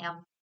 okay, I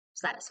am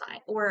satisfied,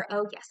 or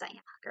oh yes, I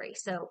am hungry.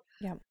 So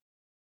Yeah.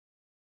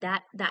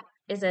 that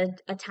is a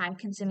time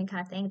consuming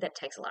kind of thing that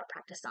takes a lot of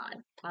practice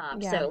on.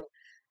 Yeah. So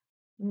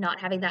not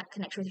having that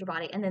connection with your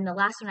body. And then the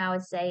last one I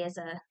would say is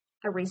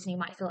a reason you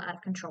might feel out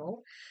of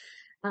control.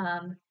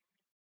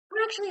 Or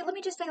actually, let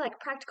me just say like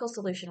practical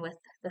solution with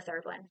the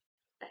third one.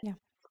 Yeah.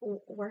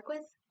 Work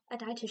with a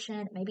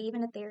dietitian, maybe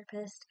even a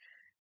therapist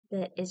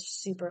that is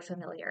super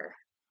familiar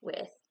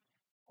with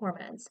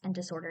hormones and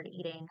disordered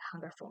eating,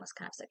 hunger, fullness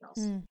kind of signals.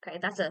 Mm. Okay,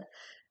 that's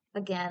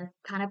again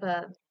kind of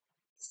a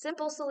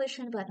simple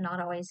solution, but not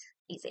always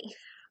easy.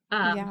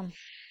 Um, Yeah.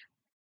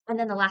 and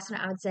then the last one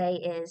I would say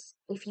is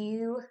if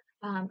you,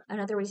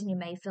 another reason you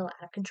may feel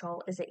out of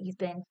control is that you've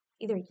been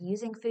either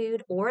using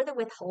food or the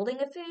withholding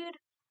of food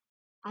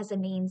as a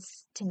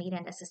means to meet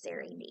a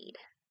necessary need.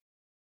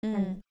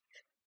 And Mm.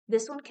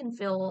 this one can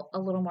feel a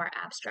little more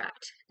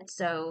abstract. And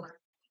so,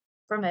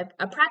 from a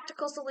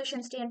practical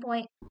solution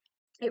standpoint,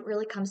 it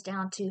really comes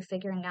down to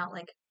figuring out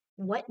like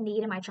what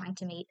need am I trying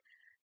to meet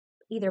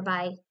either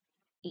by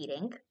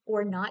eating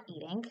or not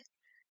eating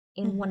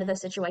in one of Mm-hmm.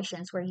 those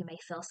situations where you may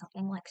feel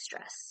something like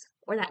stress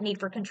or that need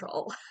for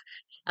control.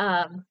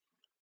 Um,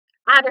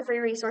 I have a free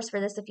resource for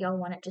this if y'all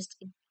want it. Just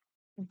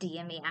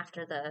DM me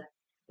after the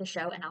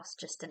show and I'll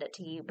just send it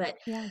to you.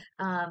 Yeah.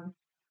 Um,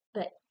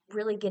 but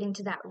really getting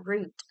to that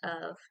root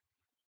of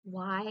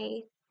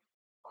why,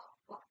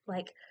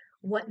 like,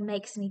 what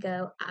makes me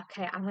go,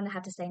 okay, I'm going to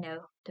have to say no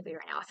to food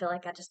right now. I feel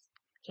like I just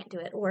can't do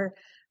it. Or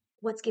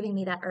what's giving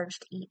me that urge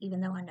to eat,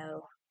 even though I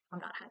know I'm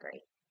not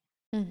hungry.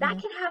 That Mm-hmm.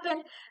 can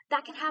happen.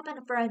 That can happen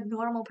for a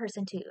normal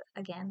person too.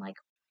 Again, like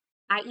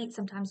I eat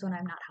sometimes when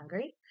I'm not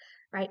hungry,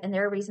 right? And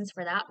there are reasons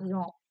for that. We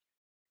won't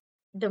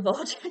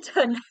divulge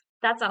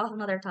that's a whole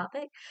another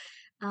topic.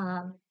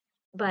 Um,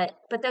 but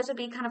those would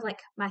be kind of like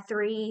my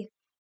three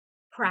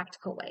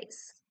practical ways,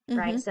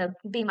 right? Mm-hmm. So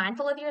be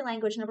mindful of your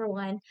language, number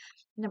one.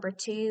 Number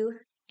two,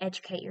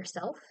 educate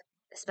yourself,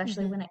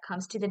 especially Mm-hmm. when it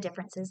comes to the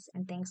differences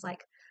in things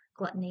like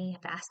gluttony,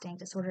 fasting,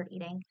 disordered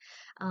eating.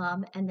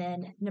 And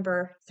then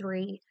number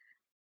three,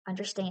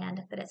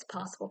 understand that it's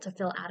possible to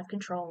feel out of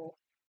control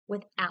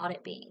without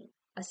it being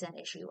a sin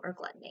issue or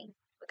gluttony,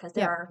 because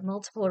there Yep. are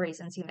multiple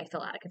reasons you may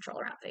feel out of control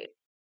around food.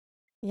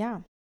 Yeah.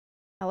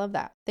 I love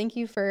that. Thank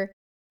you for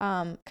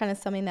kind of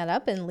summing that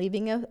up and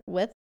leaving us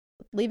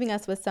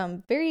with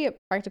some very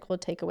practical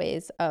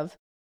takeaways of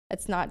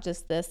it's not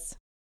just this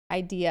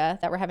idea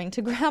that we're having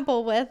to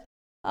grapple with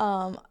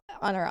on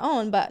our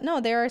own, but no,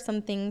 there are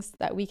some things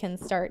that we can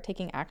start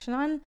taking action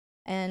on,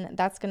 and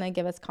that's going to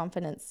give us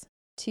confidence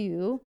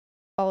to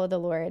follow the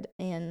Lord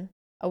in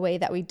a way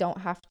that we don't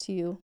have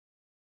to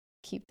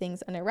keep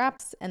things under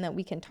wraps, and that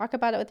we can talk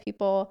about it with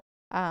people,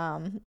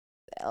 um,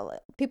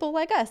 people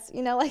like us,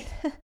 like,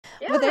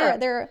 but Yeah.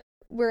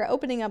 we're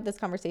opening up this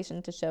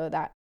conversation to show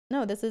that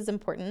no, this is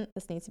important.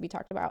 This needs to be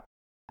talked about.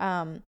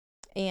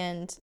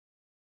 And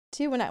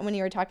two, when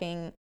you were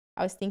talking,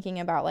 I was thinking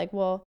about like,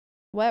 well,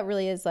 what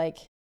really is like,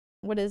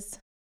 what is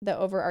the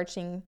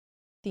overarching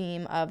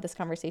theme of this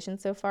conversation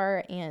so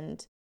far?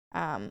 And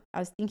I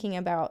was thinking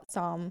about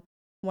Psalm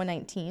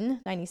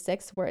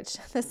 119:96, which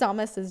the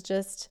psalmist is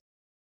just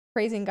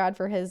praising God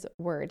for his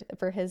word,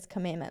 for his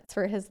commandments,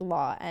 for his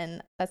law.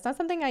 And that's not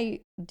something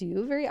I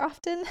do very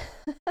often.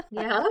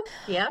 Yeah.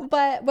 Yeah.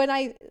 But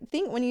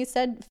when you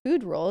said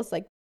food rules,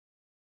 like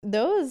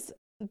those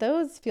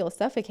feel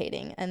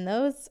suffocating, and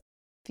those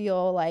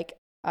feel like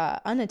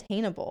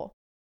unattainable.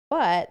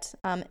 But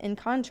in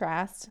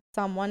contrast,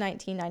 Psalm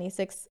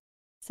 119:96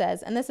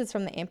 says, and this is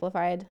from the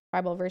Amplified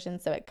Bible version,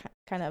 so it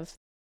kind of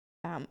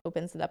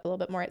opens it up a little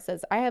bit more. It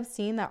says, I have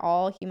seen that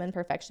all human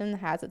perfection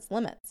has its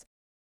limits,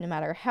 no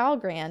matter how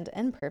grand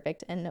and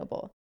perfect and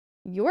noble.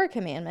 Your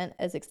commandment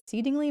is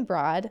exceedingly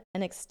broad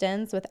and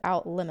extends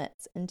without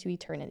limits into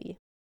eternity.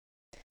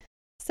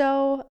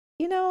 So,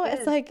 it's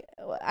Good. like,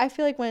 I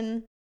feel like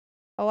when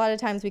a lot of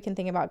times we can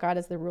think about God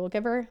as the rule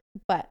giver,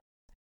 but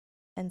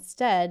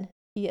instead,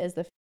 he is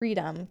the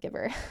freedom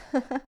giver.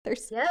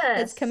 His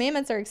Yes.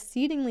 commandments are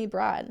exceedingly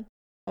broad and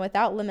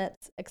without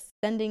limits,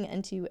 extending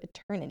into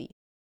eternity.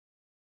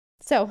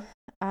 So,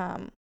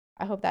 I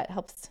hope that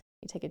helps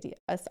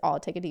us all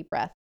take a deep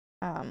breath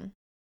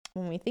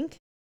when we think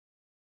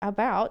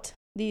about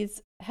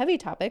these heavy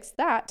topics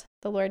that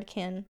the Lord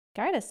can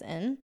guide us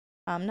in.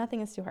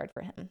 Nothing is too hard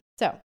for him.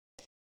 So,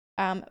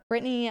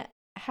 Brittany,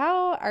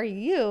 how are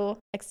you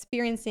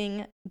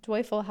experiencing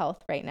joyful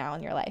health right now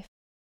in your life?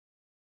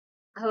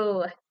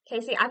 Oh,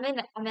 Casey, I'm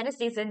in a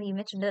season, you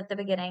mentioned it at the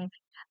beginning.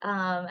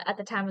 At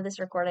the time of this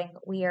recording,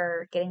 we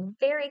are getting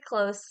very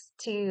close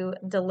to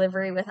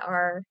delivery with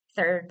our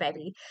third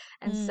baby.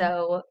 And Mm,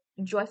 so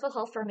joyful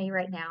health for me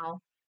right now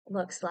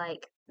looks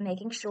like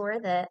making sure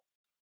that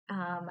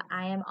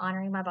I am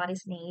honoring my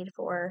body's need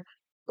for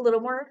a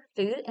little more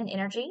food and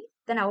energy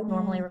than I would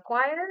normally mm,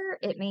 require.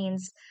 It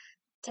means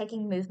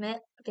taking movement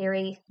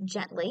very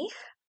gently,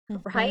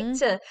 right? mm-hmm.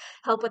 To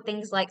help with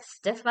things like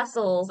stiff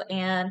muscles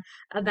and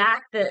a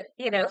back that,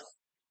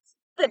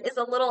 that is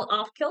a little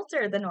off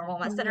kilter than normal.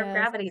 My center of Yes.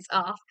 gravity's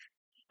off.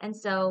 And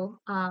so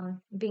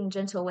being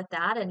gentle with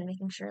that and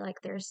making sure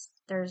like there's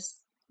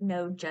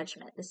no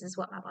judgment. This is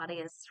what my body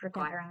is Yeah.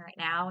 requiring right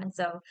now. And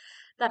so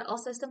that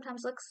also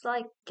sometimes looks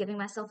like giving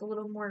myself a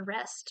little more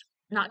rest.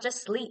 Not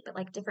just sleep, but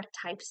like different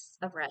types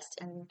of rest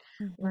and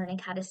Mm-hmm. learning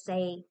how to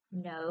say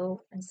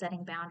no and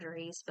setting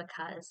boundaries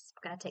because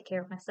I've got to take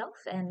care of myself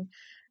and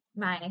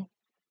my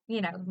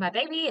my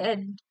baby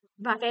and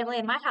my family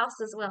and my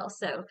house as well.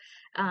 So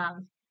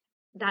um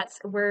that's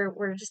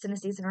we're just in a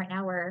season right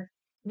now where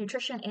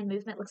nutrition and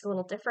movement looks a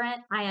little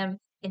different. I am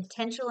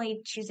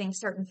intentionally choosing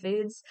certain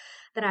foods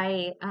that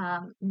I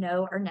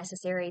know are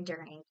necessary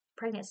during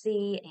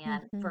pregnancy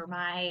and Mm-hmm. for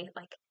my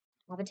like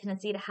I have a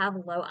tendency to have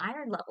low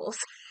iron levels.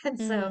 And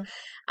so Mm,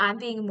 I'm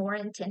being more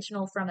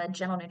intentional from a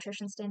general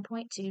nutrition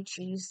standpoint to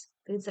choose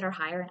foods that are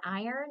higher in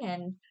iron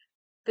and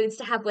foods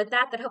to have with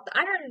that help the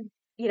iron,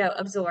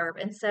 absorb.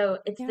 And so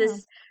yeah.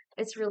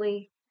 it's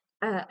really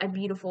a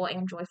beautiful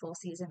and joyful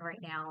season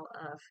right now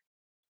of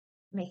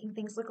making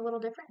things look a little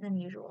different than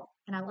usual.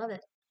 And I love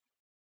it.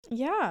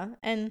 Yeah.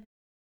 And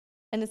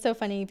it's so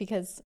funny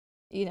because,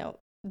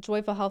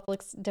 joyful health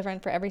looks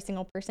different for every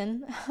single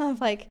person. Of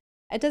like,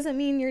 it doesn't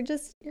mean you're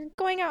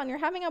going out and you're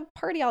having a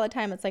party all the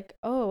time. It's like,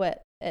 oh,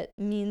 it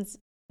means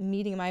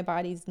meeting my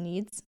body's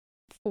needs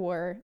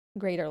for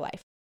greater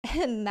life.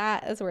 And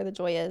that is where the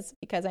joy is,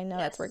 because I know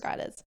that's where Yes.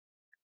 God is.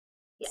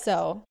 Yes.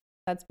 So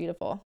that's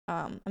beautiful.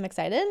 I'm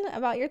excited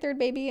about your third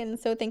baby and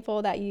so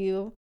thankful that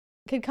you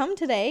could come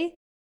today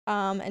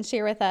and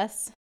share with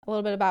us a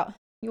little bit about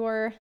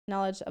your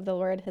knowledge of the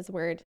Lord, his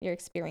word, your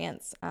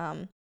experience.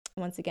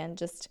 Once again,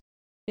 just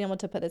being able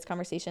to put this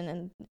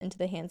conversation into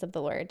the hands of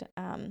the Lord.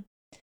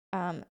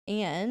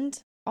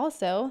 And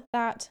also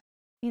that,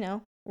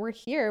 we're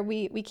here,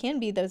 we can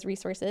be those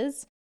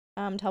resources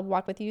to help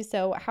walk with you.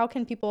 So how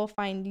can people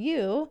find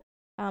you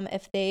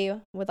if they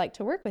would like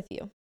to work with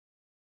you?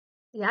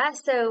 Yeah,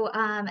 so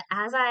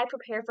as I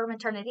prepare for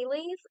maternity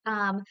leave,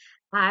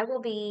 I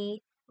will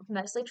be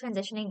mostly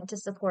transitioning into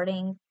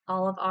supporting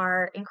all of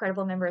our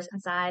incredible members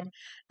inside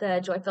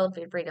the Joy-Filled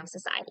Food Freedom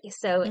Society.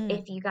 So Mm,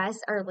 if you guys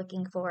are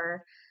looking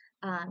for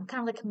kind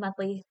of like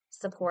monthly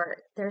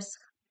support, there's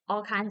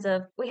all kinds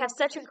of, we have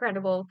such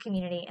incredible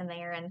community in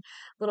there and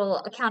little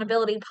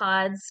accountability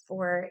pods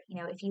for,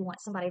 if you want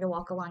somebody to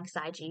walk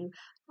alongside you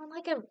on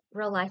like a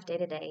real life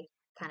day-to-day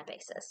kind of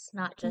basis,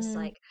 not just mm,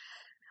 like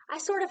I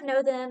sort of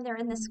know them. They're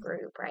in this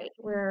group, right?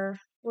 We're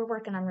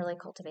working on really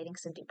cultivating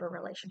some deeper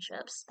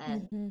relationships,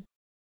 mm-hmm,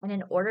 and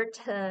in order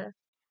to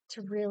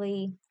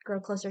really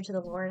grow closer to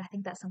the Lord, I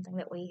think that's something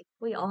that we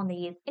all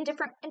need in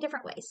different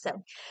ways.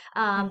 So,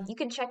 mm, you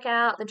can check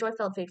out the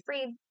Joy-Filled Food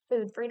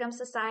Freedom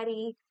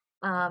Society.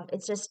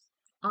 It's just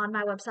on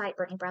my website,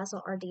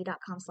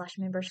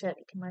 BrittanyBraswellRD.com/membership.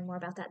 You can learn more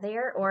about that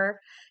there, or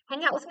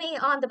hang out with me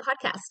on the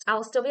podcast. I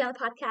will still be on the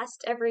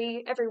podcast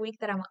every week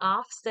that I'm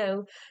off.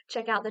 So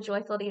check out the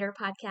Joy-Filled Eater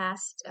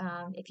podcast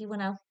if you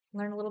want to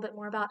learn a little bit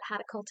more about how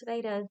to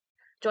cultivate a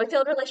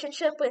joy-filled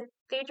relationship with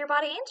food, your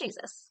body, and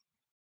Jesus.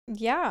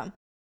 yeah.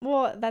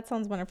 Well, that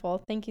sounds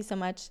wonderful. Thank you so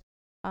much.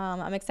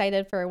 I'm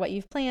excited for what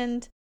you've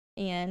planned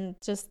and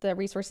just the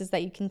resources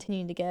that you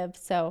continue to give.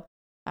 So,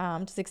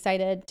 just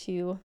excited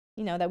to,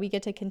 that we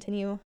get to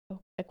continue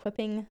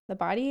equipping the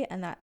body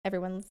and that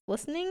everyone's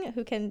listening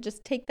who can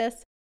just take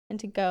this and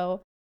to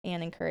go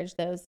and encourage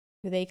those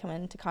who they come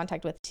into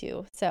contact with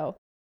too.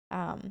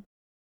 Um,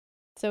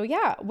 so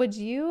yeah, would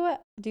you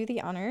do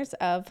the honors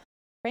of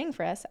praying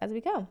for us as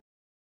we go?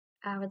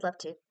 I would love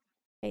to.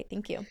 Great,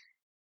 thank you.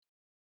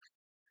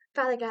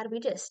 Father God, we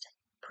just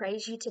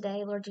praise you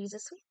today, Lord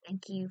Jesus. We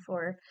thank you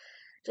for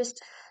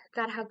just,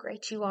 God, how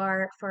great you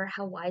are, for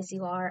how wise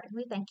you are. And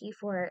we thank you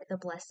for the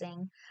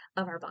blessing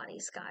of our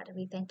bodies, God.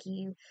 We thank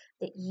you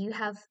that you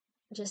have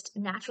just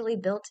naturally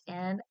built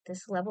in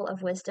this level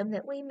of wisdom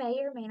that we may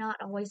or may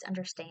not always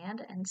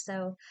understand. And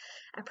so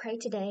I pray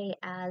today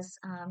as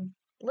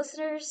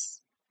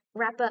listeners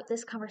wrap up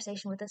this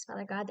conversation with us,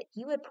 Father God, that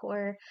you would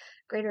pour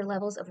greater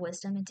levels of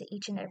wisdom into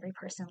each and every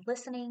person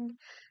listening.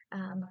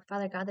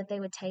 Father God, that they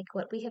would take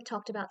what we have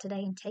talked about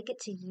today and take it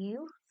to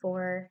you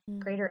for Mm,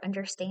 greater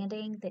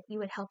understanding, that you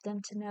would help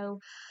them to know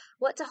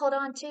what to hold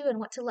on to and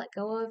what to let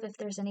go of if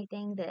there's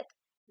anything that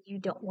you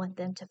don't want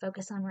them to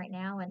focus on right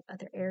now and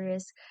other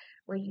areas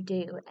where you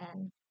do.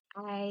 And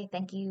I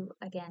thank you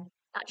again,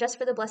 not just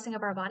for the blessing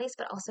of our bodies,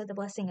 but also the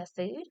blessing of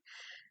food.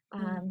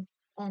 mm, Um,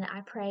 and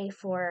I pray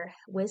for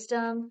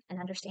wisdom and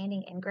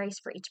understanding and grace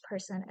for each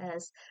person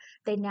as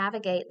they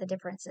navigate the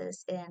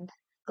differences in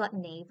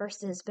gluttony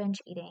versus binge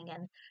eating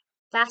and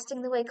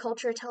fasting the way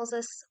culture tells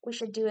us we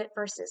should do it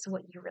versus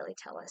what you really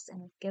tell us,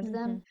 and give mm-hmm,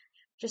 them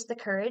just the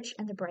courage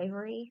and the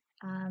bravery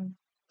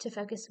to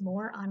focus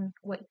more on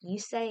what you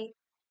say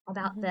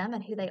about mm-hmm, them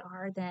and who they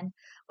are than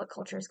what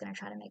culture is going to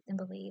try to make them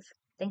believe.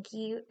 Thank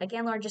you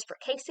again, Lord, just for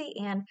Casey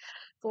and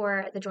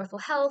for the Joyful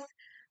Health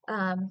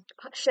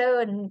show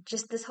and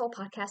just this whole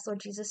podcast, Lord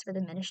Jesus, for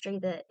the ministry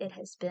that it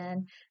has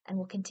been and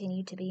will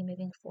continue to be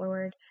moving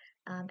forward.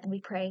 And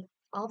we pray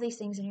all these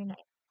things in your name.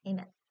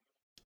 Amen.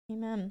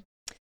 amen.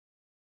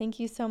 Thank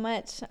you so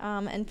much.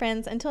 And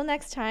friends, until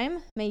next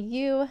time, may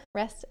you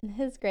rest in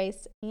his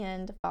grace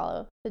and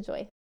follow the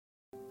joy.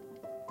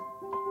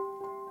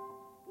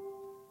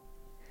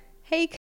 Hey,